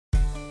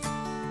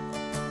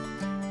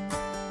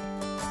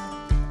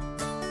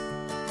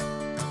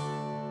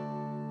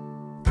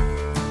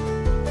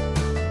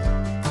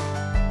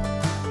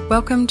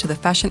Welcome to the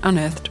Fashion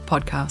Unearthed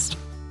podcast.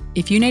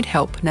 If you need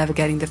help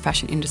navigating the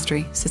fashion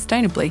industry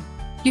sustainably,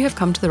 you have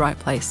come to the right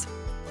place.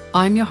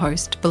 I'm your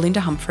host,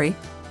 Belinda Humphrey,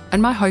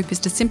 and my hope is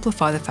to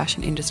simplify the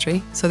fashion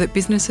industry so that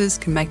businesses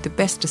can make the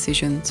best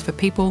decisions for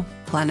people,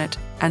 planet,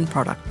 and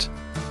product.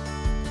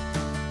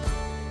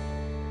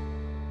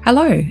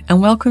 Hello,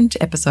 and welcome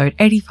to episode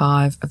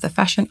 85 of the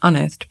Fashion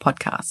Unearthed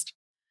podcast.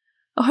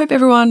 I hope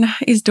everyone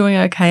is doing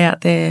okay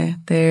out there.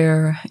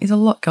 There is a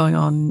lot going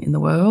on in the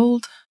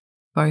world,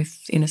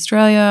 both in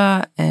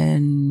Australia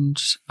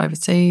and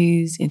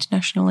overseas,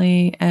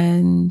 internationally,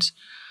 and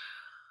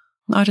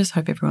I just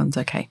hope everyone's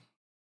okay.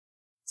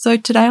 So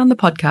today on the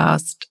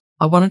podcast,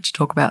 I wanted to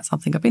talk about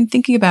something I've been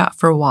thinking about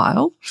for a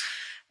while,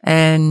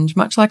 and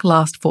much like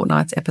last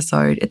fortnight's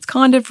episode, it's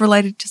kind of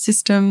related to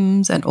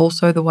systems and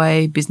also the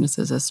way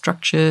businesses are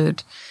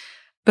structured.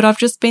 But I've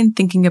just been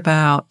thinking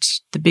about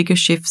the bigger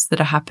shifts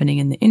that are happening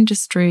in the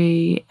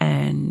industry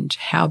and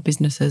how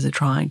businesses are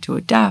trying to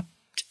adapt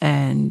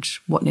and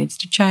what needs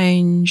to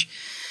change.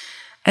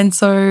 And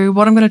so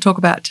what I'm going to talk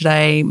about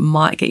today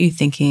might get you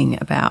thinking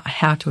about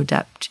how to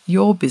adapt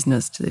your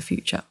business to the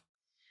future.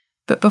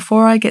 But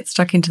before I get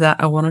stuck into that,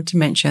 I wanted to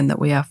mention that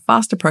we are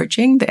fast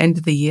approaching the end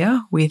of the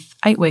year with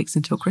 8 weeks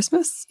until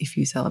Christmas, if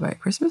you celebrate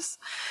Christmas.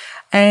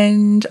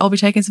 And I'll be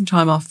taking some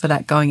time off for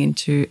that going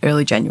into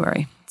early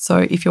January.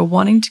 So if you're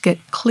wanting to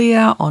get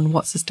clear on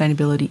what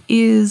sustainability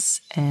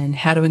is and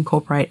how to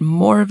incorporate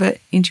more of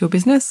it into your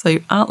business so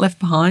you aren't left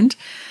behind,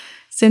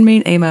 send me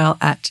an email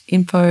at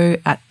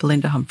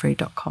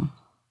info@belindahumphrey.com.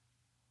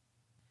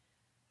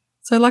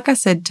 So like I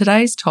said,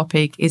 today's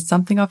topic is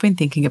something I've been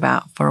thinking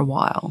about for a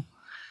while.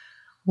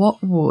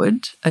 What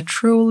would a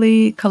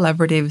truly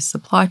collaborative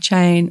supply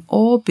chain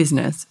or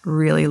business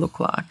really look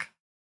like?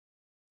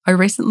 I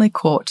recently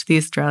caught the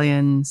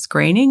Australian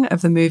screening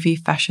of the movie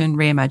Fashion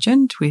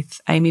Reimagined with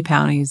Amy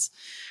Powney's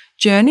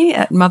journey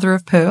at Mother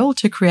of Pearl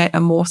to create a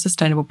more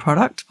sustainable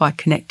product by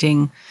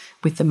connecting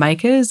with the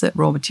makers at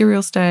raw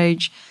material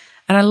stage.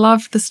 And I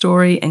loved the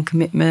story and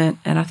commitment,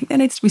 and I think there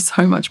needs to be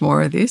so much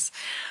more of this.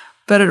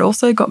 But it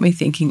also got me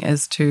thinking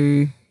as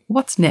to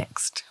what's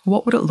next?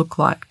 What would it look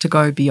like to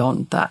go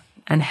beyond that?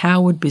 And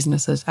how would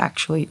businesses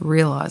actually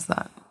realise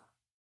that?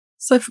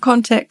 So for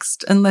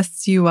context,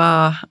 unless you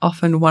are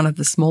often one of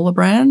the smaller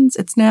brands,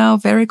 it's now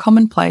very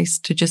commonplace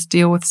to just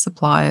deal with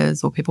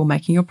suppliers or people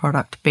making your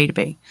product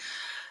B2B.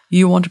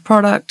 You want a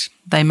product,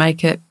 they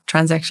make it,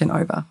 transaction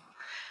over.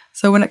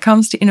 So when it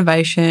comes to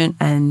innovation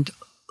and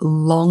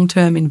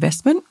long-term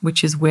investment,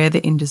 which is where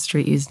the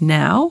industry is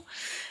now,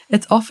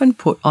 it's often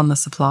put on the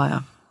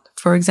supplier.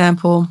 For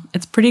example,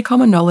 it's pretty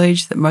common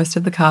knowledge that most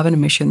of the carbon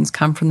emissions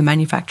come from the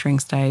manufacturing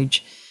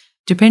stage,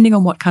 depending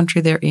on what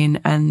country they're in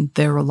and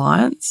their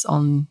reliance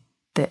on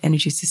the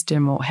energy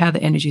system or how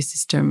the energy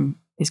system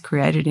is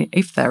created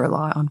if they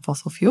rely on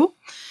fossil fuel.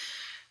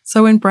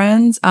 So when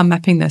brands are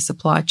mapping their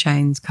supply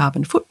chain's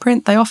carbon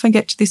footprint, they often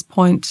get to this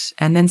point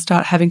and then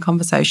start having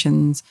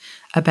conversations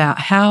about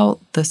how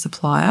the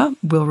supplier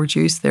will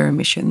reduce their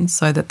emissions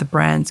so that the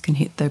brands can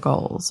hit their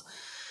goals.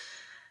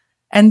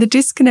 And the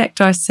disconnect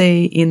I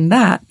see in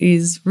that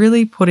is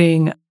really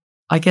putting,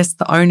 I guess,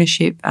 the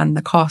ownership and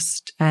the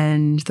cost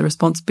and the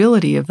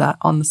responsibility of that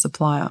on the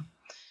supplier.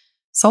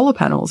 Solar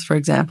panels, for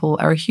example,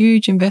 are a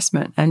huge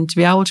investment, and to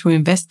be able to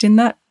invest in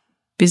that,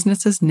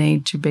 businesses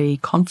need to be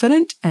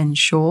confident and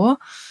sure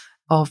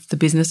of the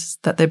business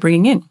that they're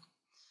bringing in.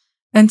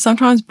 And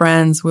sometimes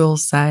brands will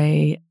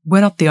say,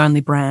 we're not the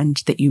only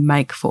brand that you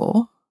make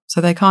for.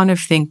 So they kind of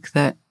think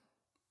that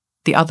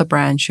the other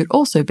brand should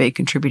also be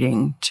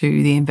contributing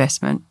to the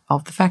investment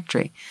of the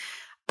factory.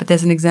 But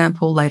there's an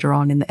example later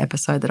on in the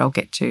episode that I'll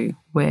get to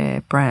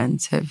where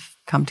brands have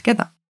come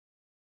together.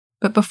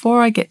 But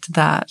before I get to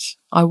that,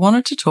 I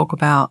wanted to talk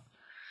about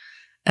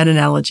an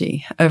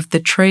analogy of the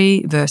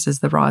tree versus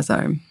the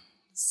rhizome.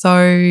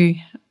 So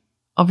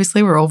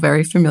obviously we're all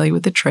very familiar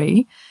with the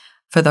tree.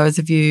 For those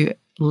of you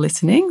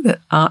listening that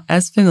aren't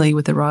as familiar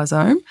with the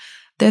rhizome,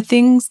 they're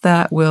things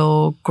that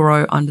will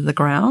grow under the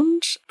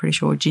ground. Pretty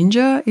sure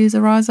ginger is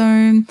a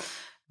rhizome.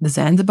 The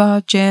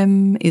Zanzibar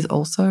gem is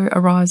also a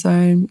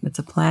rhizome. It's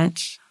a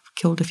plant. I've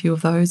killed a few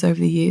of those over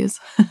the years.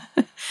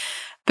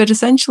 But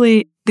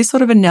essentially, this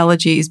sort of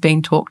analogy is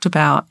being talked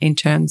about in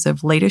terms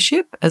of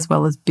leadership as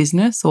well as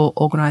business or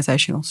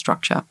organisational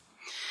structure.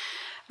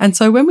 And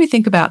so when we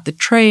think about the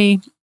tree,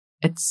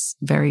 it's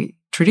very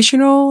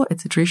traditional.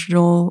 It's a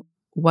traditional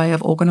way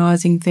of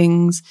organising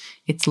things.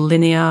 It's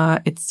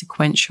linear, it's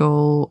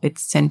sequential,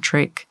 it's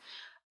centric.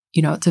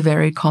 You know, it's a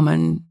very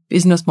common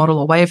business model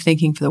or way of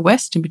thinking for the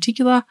West in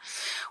particular,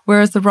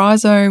 whereas the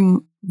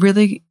rhizome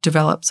really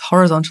develops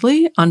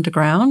horizontally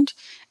underground.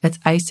 It's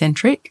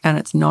acentric and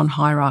it's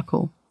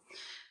non-hierarchical.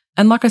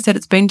 And like I said,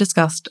 it's been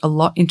discussed a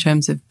lot in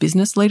terms of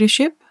business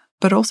leadership,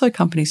 but also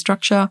company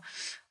structure,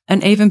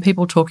 and even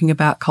people talking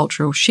about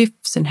cultural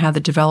shifts and how the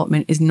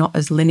development is not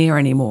as linear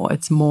anymore.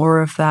 It's more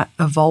of that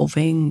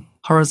evolving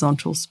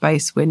horizontal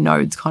space where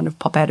nodes kind of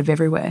pop out of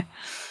everywhere.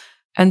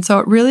 And so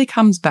it really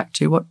comes back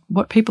to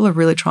what people are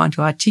really trying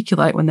to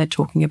articulate when they're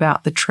talking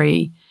about the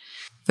tree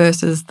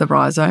versus the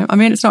rhizome. I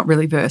mean, it's not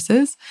really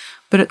versus,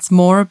 but it's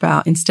more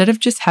about, instead of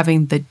just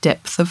having the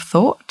depth of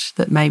thought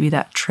that maybe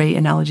that tree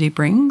analogy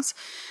brings,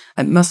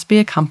 it must be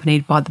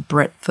accompanied by the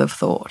breadth of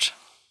thought.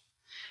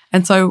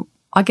 And so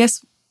I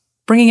guess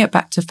bringing it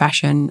back to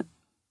fashion,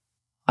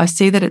 I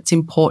see that it's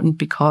important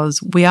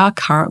because we are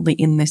currently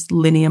in this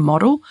linear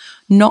model,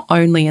 not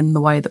only in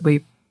the way that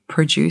we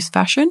produce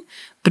fashion,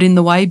 but in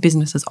the way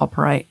businesses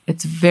operate.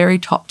 It's a very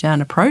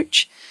top-down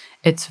approach.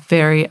 It's a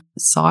very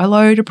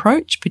siloed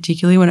approach,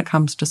 particularly when it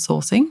comes to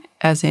sourcing,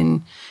 as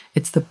in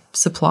it's the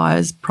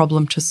supplier's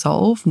problem to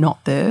solve,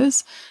 not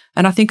theirs.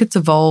 And I think it's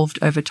evolved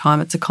over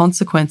time. It's a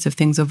consequence of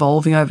things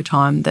evolving over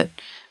time that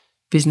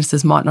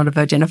businesses might not have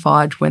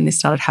identified when this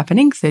started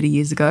happening 30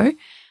 years ago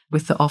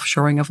with the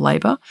offshoring of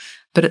labour.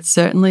 But it's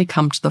certainly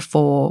come to the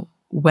fore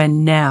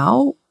when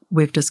now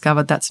we've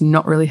discovered that's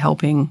not really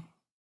helping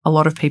a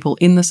lot of people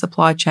in the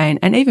supply chain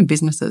and even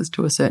businesses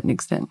to a certain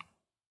extent.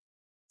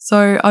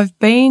 So I've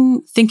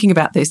been thinking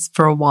about this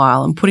for a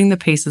while and putting the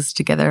pieces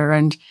together,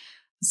 and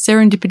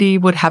serendipity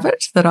would have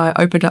it that I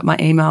opened up my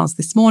emails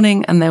this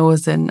morning and there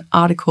was an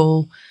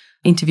article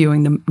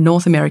interviewing the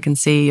North American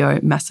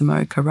CEO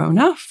Massimo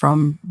Corona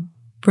from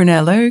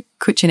Brunello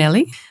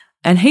Cucinelli.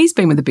 And he's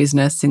been with the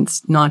business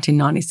since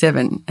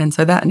 1997. And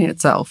so that in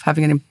itself,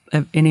 having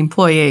an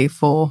employee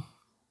for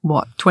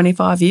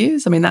 25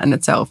 years? I mean, that in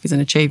itself is an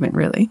achievement,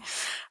 really.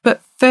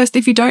 But first,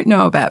 if you don't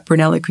know about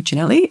Brunello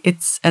Cucinelli,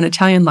 it's an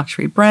Italian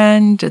luxury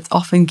brand. It's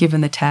often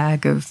given the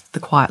tag of the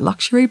quiet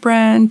luxury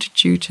brand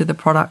due to the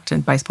product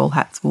and baseball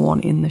hats worn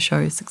in the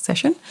show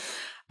Succession.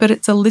 But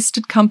it's a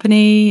listed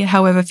company.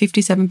 However,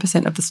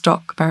 57% of the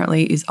stock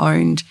apparently is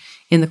owned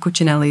in the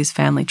Cucinelli's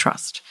family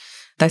trust.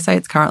 They say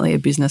it's currently a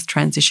business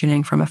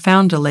transitioning from a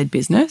founder-led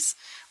business,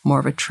 more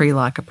of a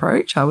tree-like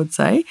approach, I would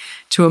say,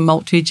 to a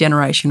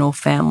multi-generational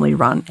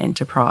family-run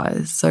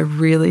enterprise. So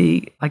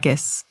really, I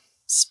guess,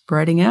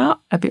 spreading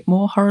out a bit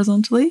more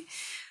horizontally.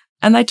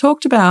 And they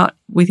talked about,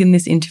 within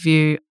this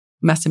interview,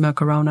 Massimo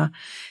Corona,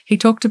 he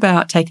talked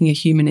about taking a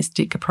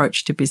humanistic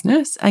approach to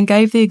business and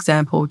gave the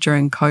example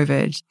during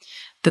COVID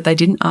that they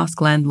didn't ask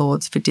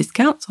landlords for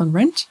discounts on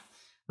rent.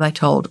 They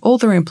told all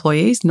their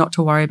employees not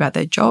to worry about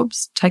their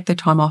jobs, take their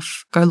time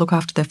off, go look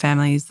after their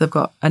families. They've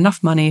got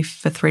enough money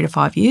for 3 to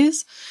 5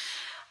 years.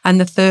 And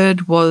the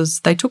third was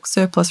they took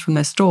surplus from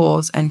their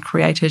stores and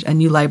created a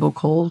new label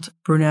called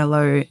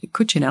Brunello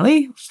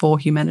Cucinelli for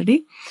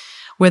Humanity,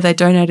 where they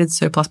donated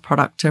surplus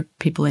product to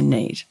people in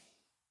need.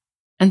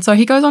 And so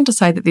he goes on to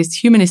say that this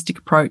humanistic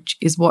approach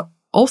is what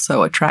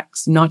also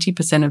attracts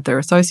 90% of their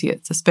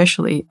associates,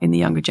 especially in the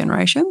younger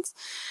generations.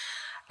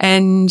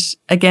 And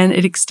again,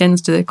 it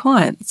extends to their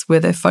clients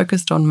where they're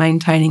focused on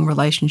maintaining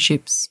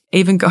relationships,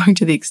 even going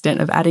to the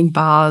extent of adding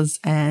bars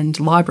and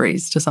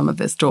libraries to some of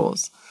their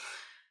stores.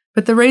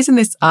 But the reason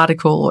this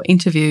article or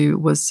interview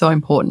was so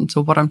important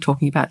to what I'm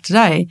talking about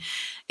today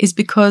is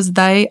because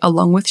they,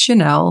 along with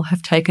Chanel,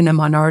 have taken a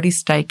minority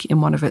stake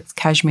in one of its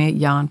cashmere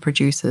yarn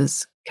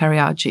producers,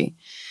 Cariaggi,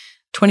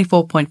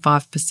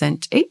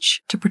 24.5%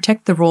 each, to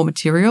protect the raw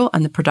material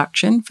and the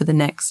production for the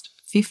next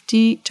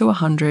 50 to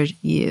 100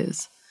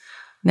 years.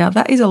 Now,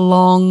 that is a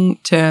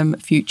long-term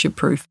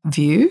future-proof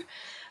view,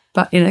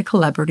 but in a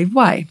collaborative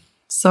way.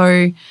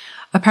 So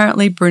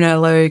apparently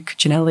Brunello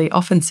Cucinelli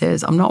often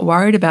says, I'm not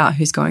worried about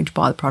who's going to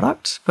buy the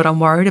product, but I'm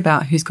worried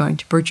about who's going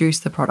to produce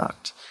the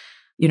product.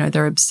 You know,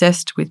 they're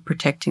obsessed with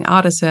protecting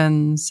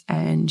artisans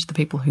and the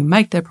people who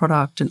make their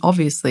product and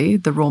obviously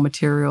the raw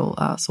material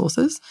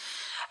sources.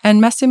 And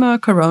Massimo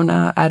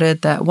Corona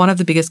added that one of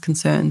the biggest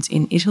concerns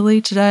in Italy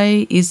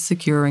today is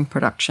securing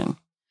production.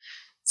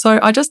 So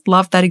I just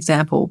love that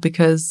example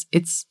because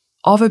it's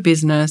of a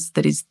business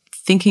that is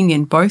thinking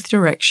in both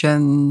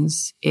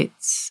directions.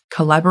 It's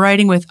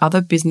collaborating with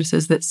other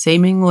businesses that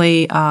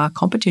seemingly are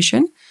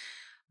competition,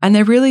 and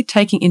they're really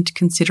taking into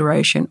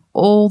consideration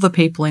all the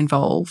people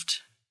involved,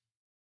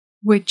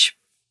 which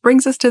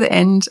brings us to the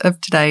end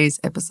of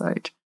today's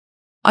episode.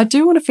 I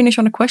do want to finish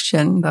on a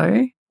question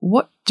though.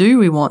 What do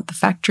we want the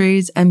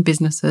factories and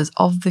businesses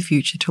of the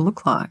future to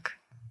look like?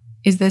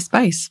 Is there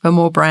space for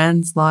more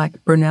brands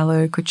like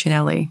Brunello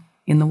Cucinelli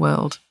in the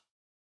world?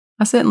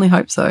 I certainly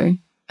hope so.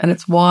 And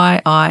it's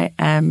why I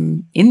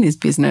am in this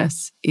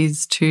business,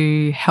 is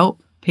to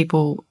help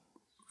people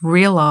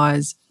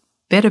realise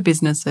better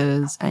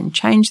businesses and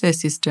change their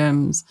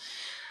systems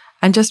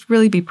and just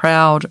really be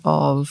proud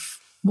of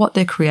what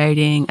they're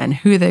creating and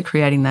who they're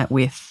creating that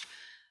with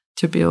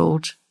to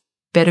build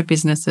better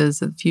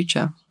businesses of the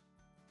future.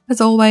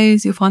 As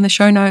always, you'll find the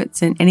show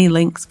notes and any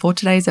links for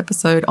today's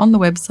episode on the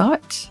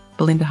website,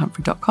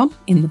 belindahumphrey.com,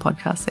 in the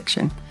podcast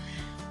section.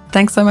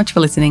 Thanks so much for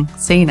listening.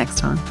 See you next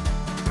time.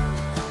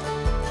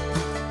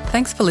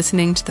 Thanks for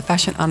listening to the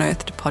Fashion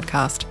Unearthed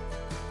podcast.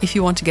 If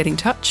you want to get in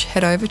touch,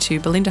 head over to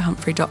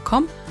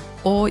belindahumphrey.com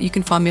or you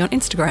can find me on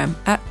Instagram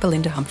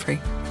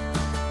 @belindahumphrey.